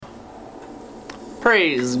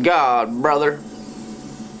Praise God, brother.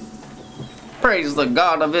 Praise the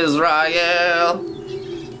God of Israel.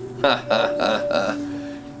 Ha ha ha ha.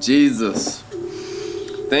 Jesus.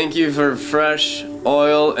 Thank you for fresh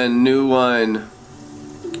oil and new wine.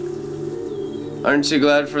 Aren't you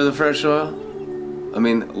glad for the fresh oil? I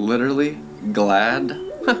mean, literally glad?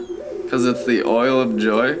 Because it's the oil of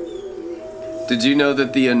joy. Did you know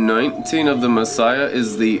that the anointing of the Messiah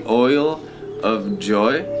is the oil of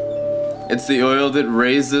joy? It's the oil that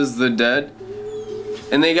raises the dead.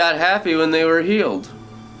 And they got happy when they were healed.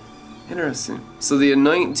 Interesting. So the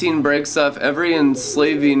anointing breaks off every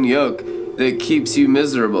enslaving yoke that keeps you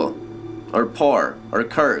miserable, or poor, or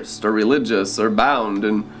cursed, or religious, or bound,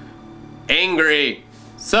 and angry,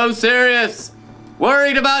 so serious,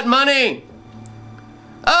 worried about money.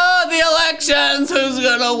 Oh, the elections, who's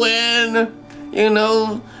gonna win? You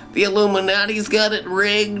know, the Illuminati's got it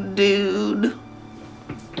rigged, dude.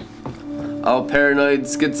 All paranoid,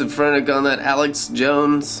 schizophrenic on that Alex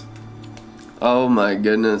Jones. Oh my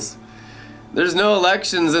goodness. There's no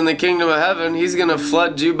elections in the kingdom of heaven. He's gonna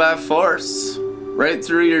flood you by force, right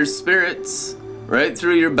through your spirits, right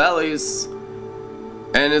through your bellies.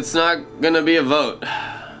 And it's not gonna be a vote.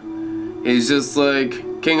 He's just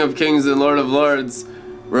like King of Kings and Lord of Lords.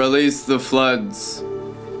 Release the floods.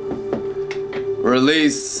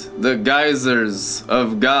 Release the geysers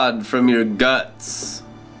of God from your guts.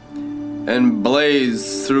 And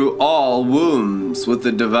blaze through all wombs with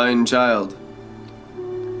the divine child.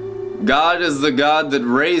 God is the God that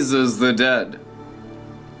raises the dead.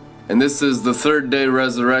 And this is the third day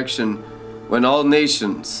resurrection when all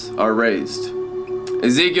nations are raised.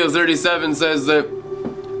 Ezekiel 37 says that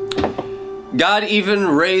God even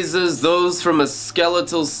raises those from a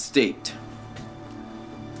skeletal state.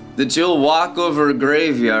 That you'll walk over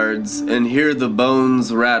graveyards and hear the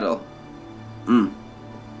bones rattle.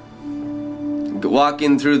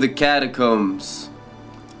 Walking through the catacombs.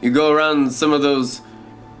 You go around some of those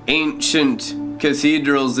ancient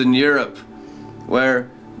cathedrals in Europe where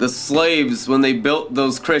the slaves, when they built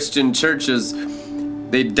those Christian churches,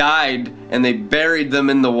 they died and they buried them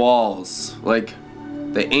in the walls, like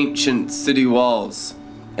the ancient city walls.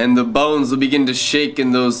 And the bones will begin to shake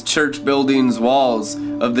in those church buildings' walls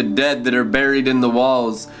of the dead that are buried in the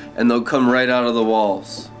walls, and they'll come right out of the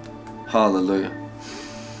walls. Hallelujah.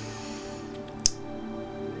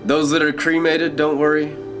 Those that are cremated, don't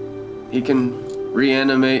worry. He can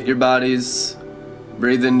reanimate your bodies,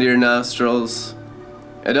 breathe into your nostrils.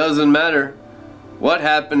 It doesn't matter what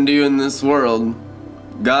happened to you in this world.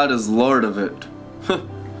 God is Lord of it.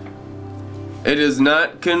 It is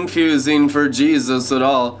not confusing for Jesus at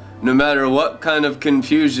all, no matter what kind of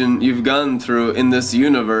confusion you've gone through in this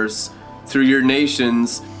universe, through your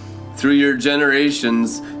nations, through your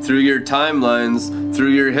generations, through your timelines,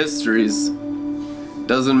 through your histories.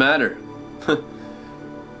 Doesn't matter.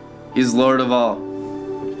 He's Lord of all.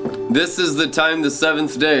 This is the time, the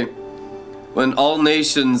seventh day, when all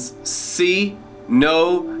nations see,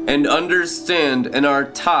 know, and understand and are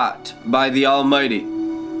taught by the Almighty.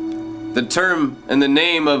 The term and the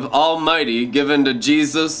name of Almighty given to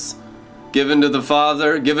Jesus, given to the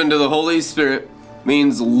Father, given to the Holy Spirit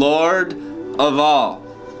means Lord of all.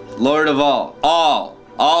 Lord of all.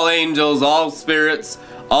 All angels, all spirits,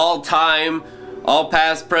 all time, all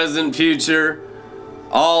past, present, future,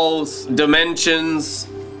 all dimensions,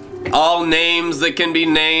 all names that can be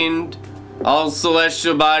named, all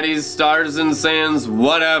celestial bodies, stars and sands,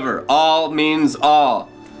 whatever. All means all.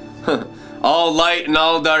 All light and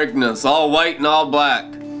all darkness, all white and all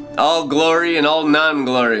black, all glory and all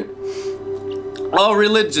non-glory, all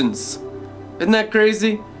religions. Isn't that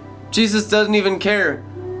crazy? Jesus doesn't even care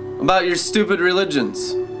about your stupid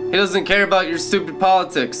religions. He doesn't care about your stupid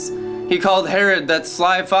politics. He called Herod that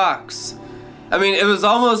sly fox. I mean, it was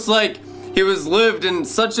almost like he was lived in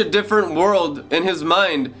such a different world in his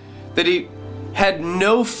mind that he had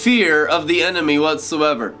no fear of the enemy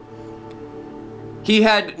whatsoever. He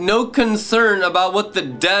had no concern about what the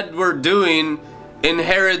dead were doing in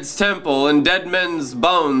Herod's temple and dead men's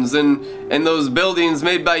bones and those buildings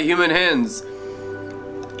made by human hands.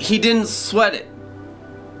 He didn't sweat it.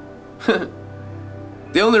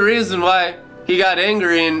 The only reason why he got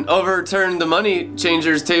angry and overturned the money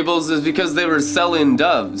changers' tables is because they were selling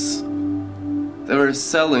doves. They were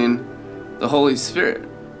selling the Holy Spirit.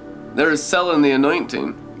 They were selling the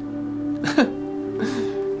anointing.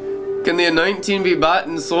 Can the anointing be bought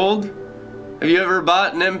and sold? Have you ever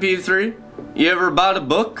bought an MP3? You ever bought a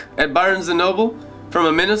book at Barnes & Noble from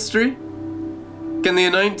a ministry? Can the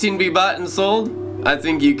anointing be bought and sold? I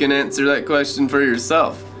think you can answer that question for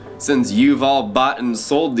yourself, since you've all bought and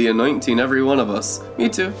sold the anointing, every one of us. Me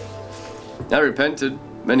too. I repented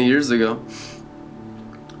many years ago.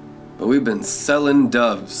 But we've been selling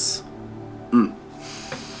doves.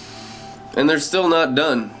 And they're still not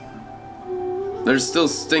done. They're still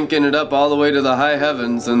stinking it up all the way to the high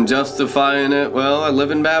heavens and justifying it. Well, I live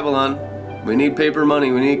in Babylon. We need paper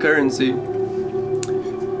money. We need currency.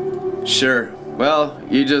 Sure. Well,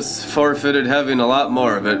 you just forfeited having a lot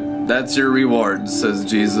more of it. That's your reward, says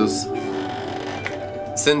Jesus.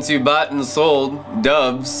 Since you bought and sold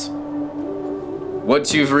doves,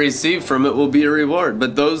 what you've received from it will be a reward.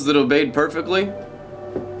 But those that obeyed perfectly,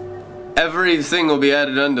 everything will be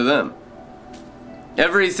added unto them.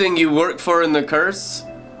 Everything you work for in the curse,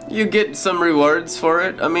 you get some rewards for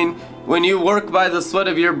it. I mean, when you work by the sweat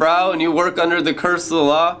of your brow and you work under the curse of the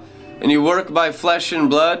law, and you work by flesh and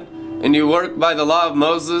blood, and you work by the law of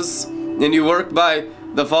Moses, and you work by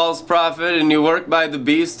the false prophet, and you work by the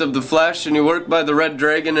beast of the flesh, and you work by the red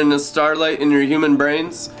dragon and the starlight in your human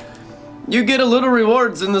brains, you get a little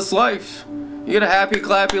rewards in this life. You get a happy,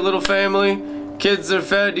 clappy little family, kids are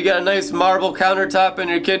fed, you got a nice marble countertop in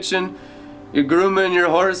your kitchen, you're grooming your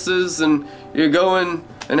horses, and you're going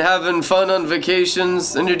and having fun on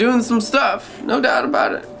vacations, and you're doing some stuff, no doubt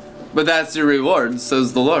about it. But that's your reward,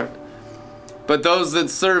 says the Lord. But those that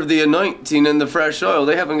serve the anointing and the fresh oil,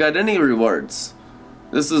 they haven't got any rewards.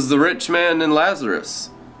 This is the rich man and Lazarus.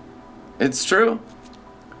 It's true.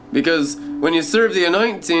 Because when you serve the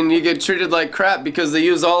anointing, you get treated like crap because they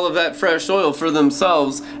use all of that fresh oil for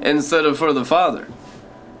themselves instead of for the Father.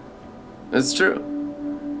 It's true.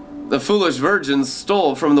 The foolish virgins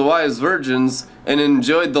stole from the wise virgins and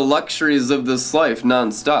enjoyed the luxuries of this life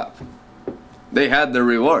nonstop. They had their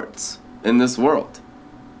rewards in this world.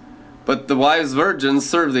 But the wise virgins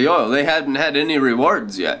served the oil. They hadn't had any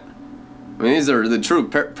rewards yet. I mean, these are the true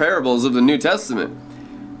parables of the New Testament.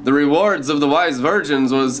 The rewards of the wise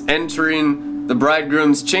virgins was entering the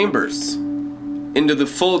bridegroom's chambers, into the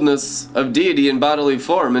fullness of deity in bodily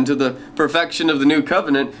form, into the perfection of the new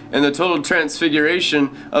covenant, and the total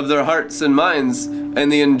transfiguration of their hearts and minds,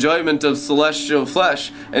 and the enjoyment of celestial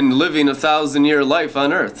flesh, and living 1,000-year life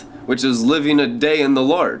on earth, which is living a day in the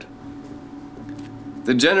Lord.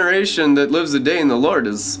 The generation that lives a day in the Lord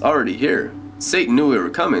is already here. Satan knew we were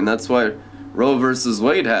coming. That's why Roe versus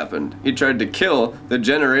Wade happened. He tried to kill the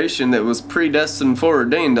generation that was predestined,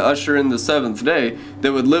 foreordained to usher in the seventh day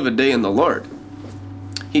that would live a day in the Lord.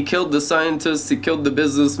 He killed the scientists, he killed the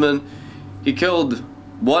businessmen, he killed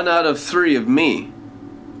 1 out of 3 of me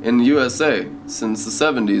in the USA since the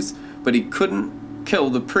 70s, but he couldn't kill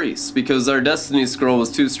the priests because our destiny scroll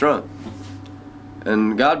was too strong.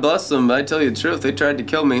 And God bless them, I tell you the truth, they tried to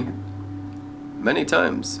kill me many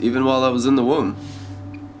times, even while I was in the womb.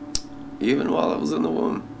 Even while I was in the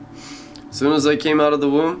womb. As soon as I came out of the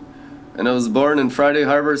womb, and I was born in Friday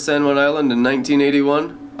Harbor, San Juan Island in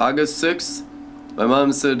 1981, August 6th, my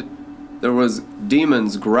mom said there was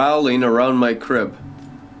demons growling around my crib,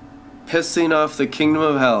 pissing off the kingdom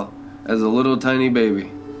of hell as a little tiny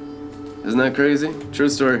baby. Isn't that crazy? True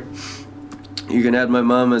story. You can add my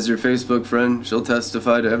mom as your Facebook friend. She'll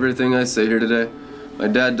testify to everything I say here today. My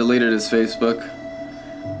dad deleted his Facebook.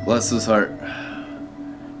 Bless his heart.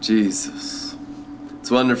 Jesus. It's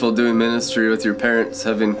wonderful doing ministry with your parents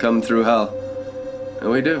having come through hell. And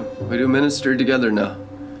we do. We do ministry together now.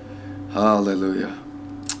 Hallelujah.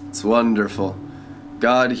 It's wonderful.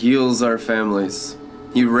 God heals our families.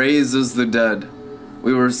 He raises the dead.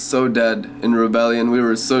 We were so dead in rebellion. We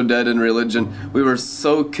were so dead in religion. We were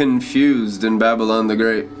so confused in Babylon the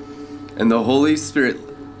Great. And the Holy Spirit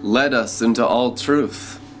led us into all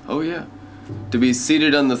truth. Oh yeah. To be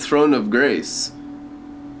seated on the throne of grace.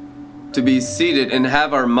 To be seated and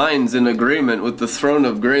have our minds in agreement with the throne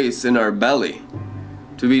of grace in our belly.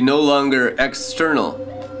 To be no longer external.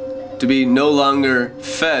 To be no longer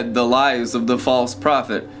fed the lies of the false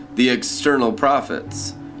prophet, the external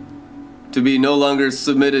prophets. To be no longer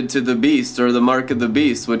submitted to the beast or the mark of the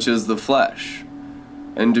beast, which is the flesh.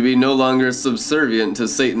 And to be no longer subservient to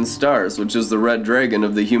Satan's stars, which is the red dragon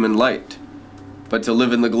of the human light. But to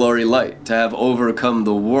live in the glory light, to have overcome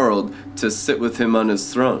the world, to sit with him on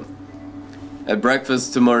his throne. At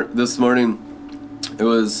breakfast this morning, it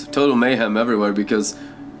was total mayhem everywhere because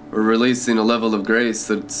we're releasing a level of grace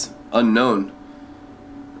that's unknown.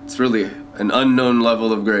 It's really an unknown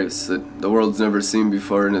level of grace that the world's never seen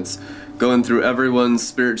before, and it's going through everyone's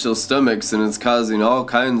spiritual stomachs, and it's causing all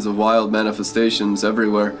kinds of wild manifestations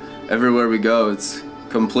everywhere. Everywhere we go, it's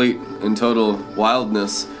complete and total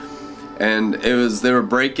wildness. And they were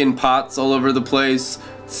breaking pots all over the place,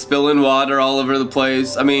 spilling water all over the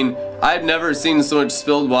place. I mean, I'd never seen so much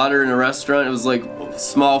spilled water in a restaurant. It was like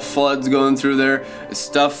small floods going through there,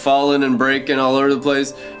 stuff falling and breaking all over the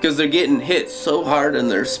place, because they're getting hit so hard in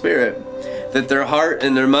their spirit that their heart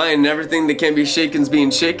and their mind and everything that can be shaken is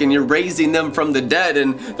being shaken. You're raising them from the dead,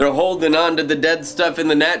 and they're holding on to the dead stuff in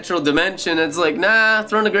the natural dimension. It's like, nah,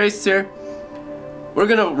 throne of grace here. We're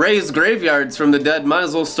gonna raise graveyards from the dead. Might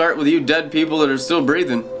as well start with you dead people that are still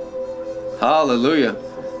breathing. Hallelujah.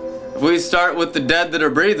 If we start with the dead that are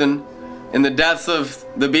breathing, in the death of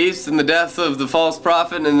the beast, and the death of the false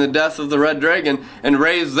prophet, and the death of the red dragon, and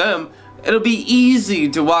raise them, it'll be easy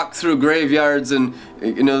to walk through graveyards and,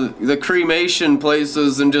 you know, the cremation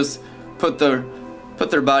places and just put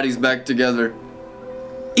their bodies back together.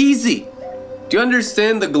 Easy. Do you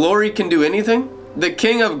understand the glory can do anything? The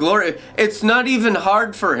King of Glory, it's not even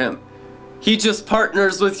hard for him. He just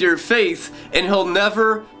partners with your faith, and he'll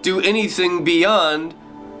never do anything beyond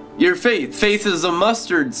your faith. Faith is a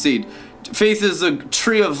mustard seed. Faith is a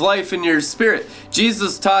tree of life in your spirit.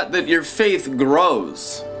 Jesus taught that your faith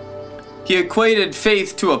grows. He equated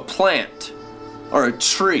faith to a plant or a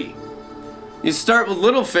tree. You start with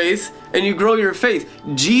little faith and you grow your faith.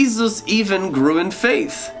 Jesus even grew in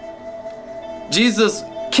faith. Jesus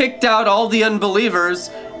kicked out all the unbelievers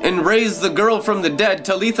and raised the girl from the dead.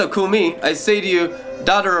 Talitha Kumi, I say to you,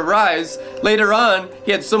 daughter, arise. Later on,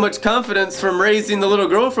 he had so much confidence from raising the little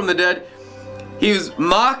girl from the dead. He was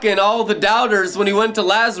mocking all the doubters when he went to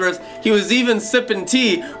Lazarus. He was even sipping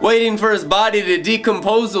tea, waiting for his body to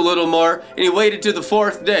decompose a little more, and he waited to the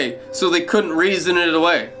 4th day so they couldn't reason it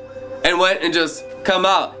away. And went and just come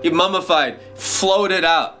out. He mummified, floated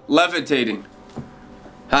out, levitating.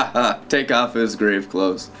 Ha ha, take off his grave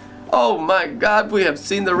clothes. Oh my God, we have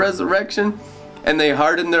seen the resurrection, and they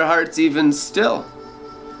hardened their hearts even still.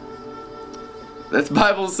 The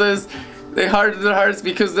Bible says they hardened their hearts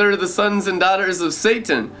because they're the sons and daughters of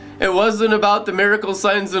Satan. It wasn't about the miracle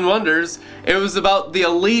signs and wonders. It was about the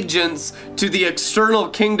allegiance to the external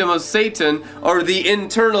kingdom of Satan or the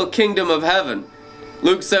internal kingdom of heaven.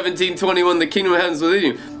 Luke 17:21, the kingdom of heaven is within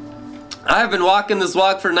you. I have been walking this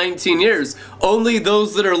walk for 19 years. Only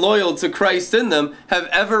those that are loyal to Christ in them have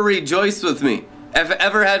ever rejoiced with me, have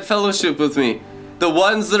ever had fellowship with me. The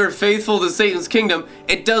ones that are faithful to Satan's kingdom,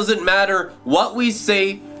 it doesn't matter what we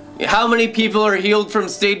say, how many people are healed from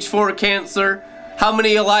stage 4 cancer, how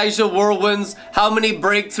many Elijah whirlwinds, how many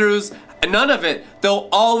breakthroughs, none of it. They'll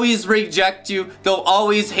always reject you. They'll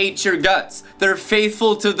always hate your guts. They're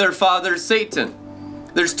faithful to their father, Satan.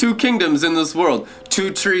 There's 2 kingdoms in this world,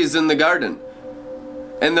 2 trees in the garden.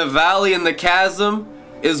 And the valley and the chasm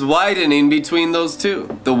is widening between those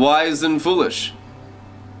 2, the wise and foolish.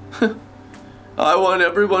 I want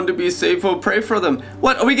everyone to be saved. We'll pray for them.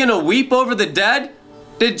 What, are we going to weep over the dead?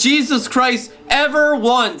 Did Jesus Christ ever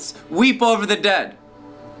once weep over the dead?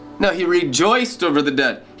 No, he rejoiced over the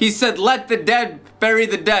dead. He said, let the dead bury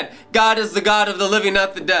the dead. God is the God of the living,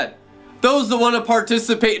 not the dead. Those that want to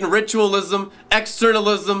participate in ritualism,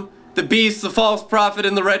 externalism, the beast, the false prophet,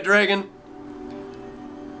 and the red dragon,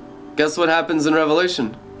 guess what happens in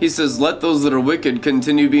Revelation? He says, let those that are wicked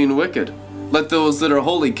continue being wicked. Let those that are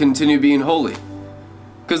holy continue being holy.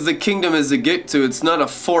 Because the kingdom is a get to, it's not a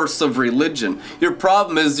force of religion. Your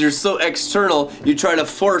problem is you're so external, you try to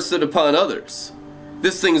force it upon others.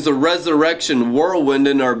 This thing is a resurrection whirlwind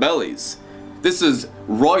in our bellies. This is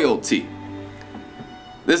royalty.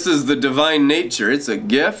 This is the divine nature. It's a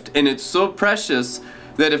gift, and it's so precious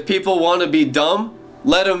that if people want to be dumb,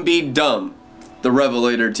 let them be dumb, the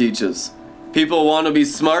Revelator teaches. People want to be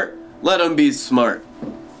smart, let them be smart.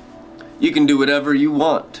 You can do whatever you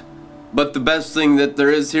want. But the best thing that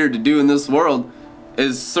there is here to do in this world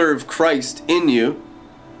is serve Christ in you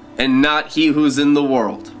and not he who's in the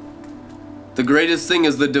world. The greatest thing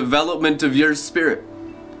is the development of your spirit.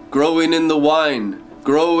 Growing in the wine,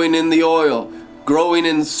 growing in the oil, growing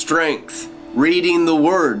in strength, reading the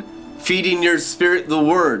word, feeding your spirit the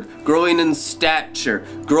word, growing in stature,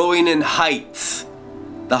 growing in height,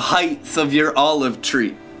 the height of your olive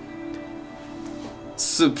tree.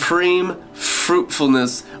 Supreme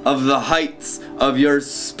fruitfulness of the heights of your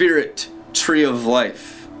spirit tree of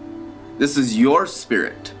life. This is your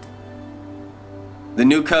spirit. The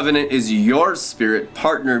new covenant is your spirit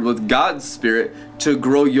partnered with God's spirit to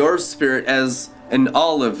grow your spirit as an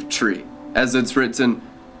olive tree. As it's written,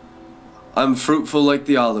 I'm fruitful like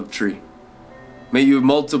the olive tree. May you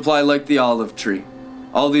multiply like the olive tree.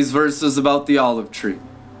 All these verses about the olive tree.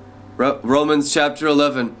 Romans chapter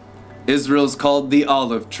 11. Israel's called the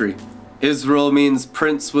olive tree. Israel means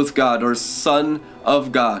prince with God or son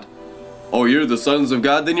of God. Oh, you're the sons of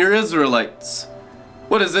God, then you're Israelites.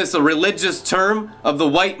 What is this, a religious term of the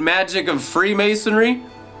white magic of Freemasonry?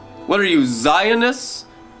 What are you, Zionists?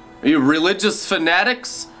 Are you religious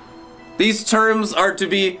fanatics? These terms are to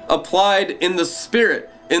be applied in the Spirit,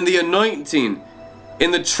 in the anointing,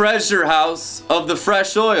 in the treasure house of the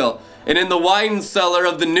fresh oil, and in the wine cellar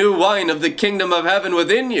of the new wine of the kingdom of heaven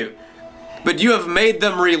within you. But you have made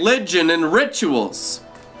them religion and rituals.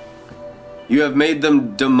 You have made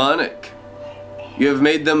them demonic. You have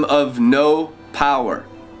made them of no power.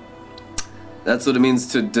 That's what it means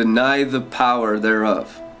to deny the power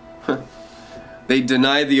thereof. They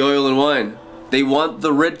deny the oil and wine. They want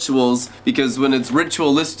the rituals because when it's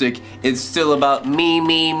ritualistic, it's still about me.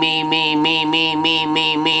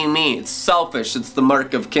 It's selfish. It's the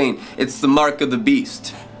mark of Cain. It's the mark of the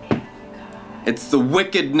beast. It's the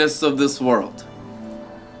wickedness of this world.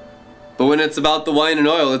 But when it's about the wine and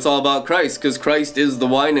oil, it's all about Christ, because Christ is the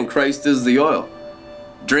wine and Christ is the oil.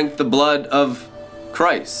 Drink the blood of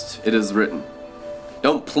Christ, it is written.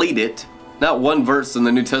 Don't plead it. Not one verse in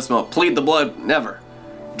the New Testament. Plead the blood. Never.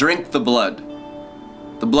 Drink the blood.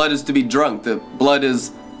 The blood is to be drunk. The blood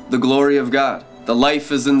is the glory of God. The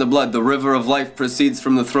life is in the blood. The river of life proceeds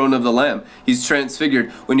from the throne of the Lamb. He's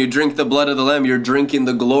transfigured. When you drink the blood of the Lamb, you're drinking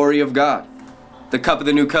the glory of God. The cup of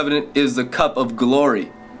the new covenant is the cup of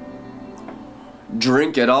glory.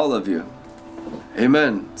 Drink it, all of you.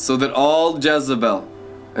 Amen. So that all Jezebel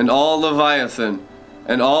and all Leviathan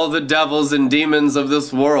and all the devils and demons of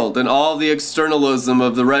this world and all the externalism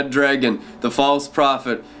of the red dragon, the false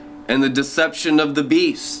prophet, and the deception of the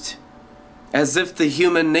beast, as if the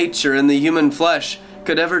human nature and the human flesh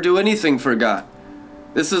could ever do anything for God.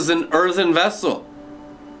 This is an earthen vessel,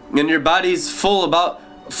 and your body's full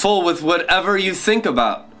with whatever you think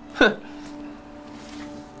about.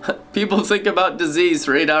 People think about disease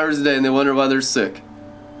for 8 hours a day and they wonder why they're sick.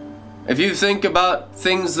 If you think about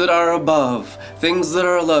things that are above, things that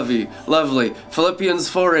are lovely, Philippians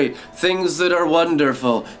 4:8, things that are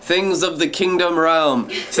wonderful, things of the kingdom realm,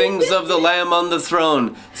 things of the Lamb on the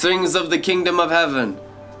throne, things of the kingdom of heaven,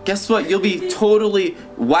 guess what? You'll be totally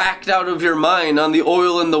whacked out of your mind on the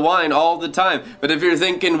oil and the wine all the time. But if you're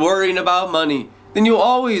thinking, worrying about money, then you'll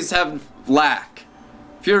always have lack.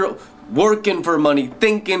 If you're working for money,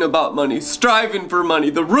 thinking about money, striving for money,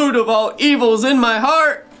 the root of all evil is in my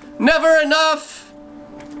heart. Never enough.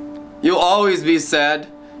 You'll always be sad.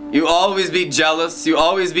 You'll always be jealous. You'll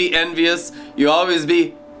always be envious. You'll always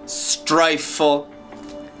be strifeful.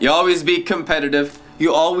 You'll always be competitive.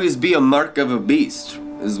 You'll always be a mark of a beast,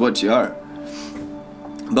 is what you are.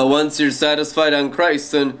 But once you're satisfied on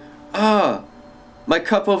Christ, then, my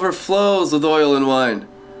cup overflows with oil and wine.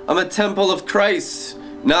 I'm a temple of Christ,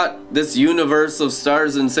 not this universe of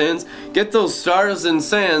stars and sands. Get those stars and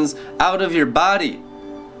sands out of your body.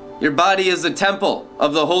 Your body is a temple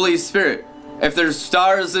of the Holy Spirit. If there's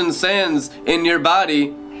stars and sands in your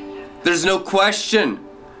body, there's no question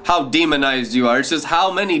how demonized you are. It's just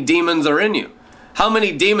how many demons are in you. How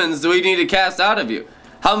many demons do we need to cast out of you?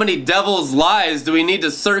 How many devil's lies do we need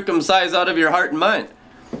to circumcise out of your heart and mind?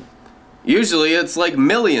 Usually it's like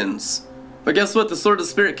millions. But guess what? The sword of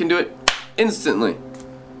the Spirit can do it instantly.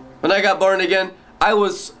 When I got born again, I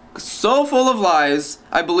was so full of lies.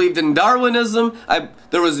 I believed in Darwinism.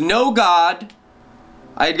 There was no God.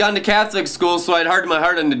 I had gone to Catholic school, so I'd hardened my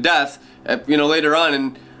heart unto death, later on,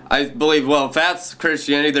 and I believed, well, if that's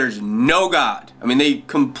Christianity, there's no God. I mean, they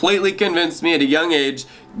completely convinced me at a young age,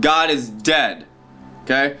 God is dead.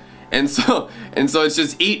 Okay? And so it's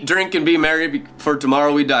just eat, drink, and be merry, for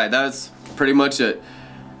tomorrow we die. That's pretty much it.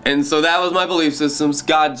 And so that was my belief systems.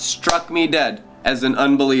 God struck me dead as an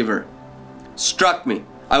unbeliever. Struck me.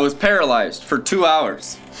 I was paralyzed for 2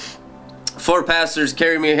 hours. 4 pastors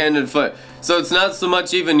carried me hand and foot. So it's not so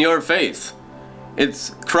much even your faith.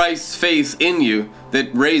 It's Christ's faith in you that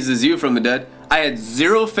raises you from the dead. I had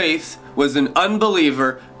zero faith, was an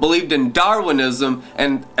unbeliever, believed in Darwinism,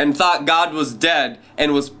 and thought God was dead,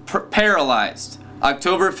 and was paralyzed.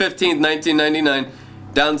 October 15th, 1999,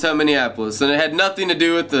 downtown Minneapolis. And it had nothing to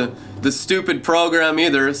do with the stupid program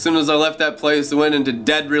either. As soon as I left that place, I went into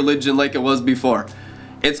dead religion like it was before.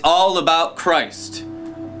 It's all about Christ.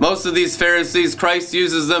 Most of these Pharisees, Christ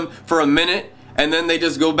uses them for a minute, and then they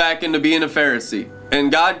just go back into being a Pharisee.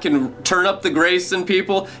 And God can turn up the grace in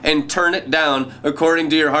people and turn it down according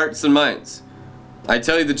to your hearts and minds. I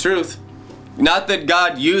tell you the truth. Not that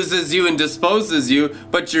God uses you and disposes you,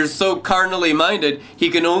 but you're so carnally minded, He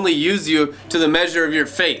can only use you to the measure of your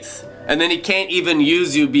faith. And then He can't even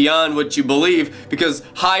use you beyond what you believe, because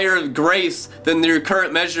higher grace than your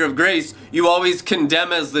current measure of grace, you always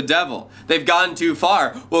condemn as the devil. They've gone too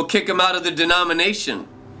far. We'll kick them out of the denomination.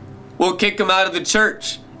 We'll kick them out of the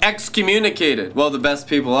church. excommunicated. Well, the best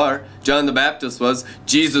people are. John the Baptist was.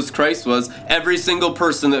 Jesus Christ was. Every single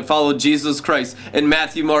person that followed Jesus Christ in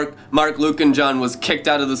Matthew, Mark, Luke, and John was kicked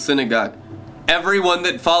out of the synagogue. Everyone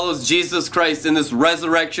that follows Jesus Christ in this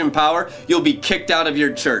resurrection power, you'll be kicked out of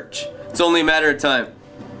your church. It's only a matter of time.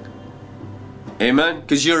 Amen?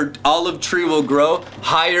 Because your olive tree will grow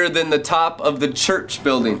higher than the top of the church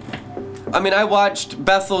building. I mean, I watched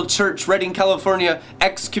Bethel Church, Redding, California,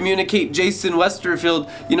 excommunicate Jason Westerfield,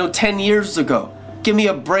 10 years ago. Give me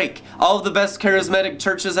a break. All of the best charismatic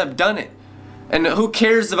churches have done it. And who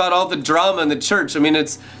cares about all the drama in the church? I mean,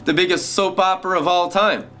 it's the biggest soap opera of all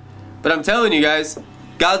time. But I'm telling you guys,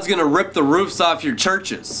 God's going to rip the roofs off your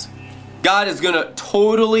churches. God is going to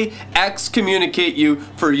totally excommunicate you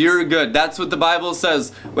for your good. That's what the Bible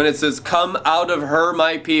says when it says, come out of her,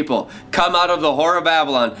 my people. Come out of the whore of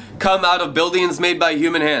Babylon. Come out of buildings made by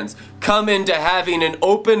human hands. Come into having an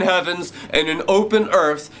open heavens and an open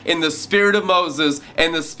earth in the spirit of Moses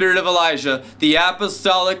and the spirit of Elijah, the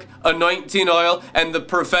apostolic anointing oil and the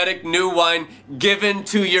prophetic new wine given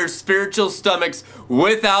to your spiritual stomachs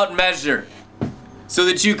without measure, so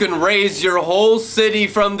that you can raise your whole city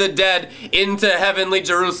from the dead into heavenly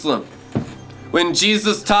Jerusalem. When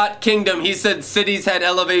Jesus taught kingdom, he said cities had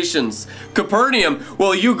elevations. Capernaum,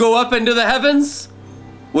 will you go up into the heavens?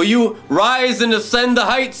 Will you rise and ascend the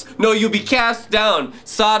heights? No, you'll be cast down.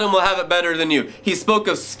 Sodom will have it better than you. He spoke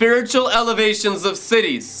of spiritual elevations of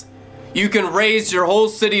cities. You can raise your whole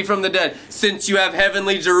city from the dead since you have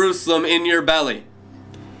heavenly Jerusalem in your belly.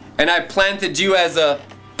 And I planted you as a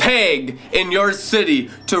peg in your city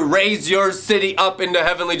to raise your city up into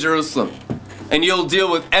heavenly Jerusalem. And you'll deal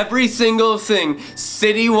with every single thing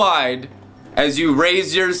citywide as you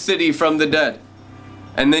raise your city from the dead.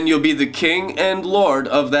 And then you'll be the king and lord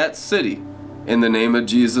of that city in the name of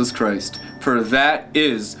Jesus Christ. For that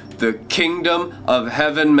is the kingdom of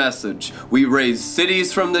heaven message. We raise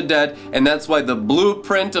cities from the dead, and that's why the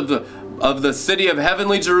blueprint of the city of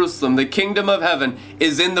heavenly Jerusalem, the kingdom of heaven,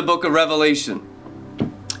 is in the book of Revelation.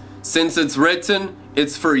 Since it's written,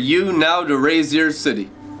 it's for you now to raise your city.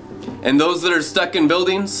 And those that are stuck in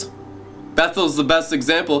buildings, Bethel's the best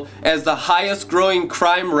example, as the highest growing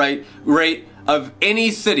crime rate of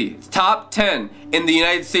any city, top 10 in the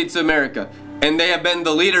United States of America. And they have been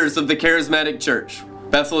the leaders of the charismatic church.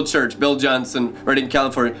 Bethel Church, Bill Johnson, Redding,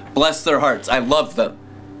 California. Bless their hearts. I love them.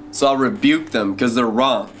 So I'll rebuke them because they're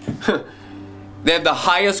wrong. They have the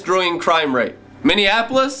highest growing crime rate.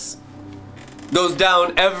 Minneapolis goes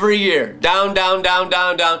down every year. Down, down, down,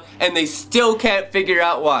 down, down. And they still can't figure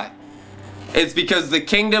out why. It's because the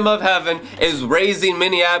kingdom of heaven is raising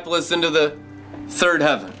Minneapolis into the third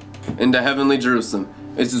heaven, into heavenly Jerusalem.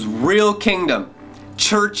 It's his real kingdom.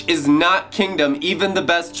 Church is not kingdom. Even the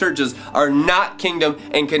best churches are not kingdom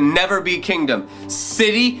and can never be kingdom.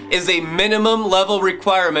 City is a minimum level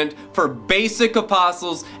requirement for basic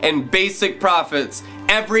apostles and basic prophets.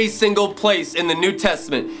 Every single place in the New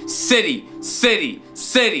Testament, city, city,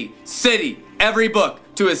 city, city. Every book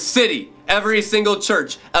to a city. Every single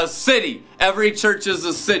church, a city. Every church is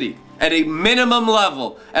a city at a minimum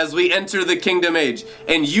level as we enter the kingdom age.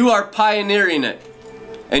 And you are pioneering it.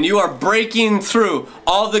 And you are breaking through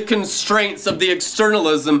all the constraints of the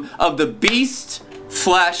externalism of the beast,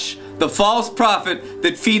 flesh, the false prophet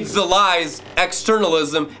that feeds the lies,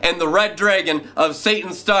 externalism, and the red dragon of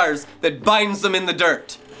Satan's stars that binds them in the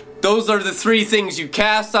dirt. Those are the three things you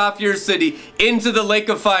cast off your city into the lake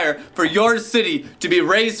of fire for your city to be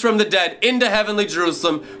raised from the dead into heavenly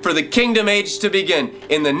Jerusalem for the kingdom age to begin.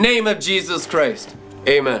 In the name of Jesus Christ,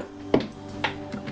 amen.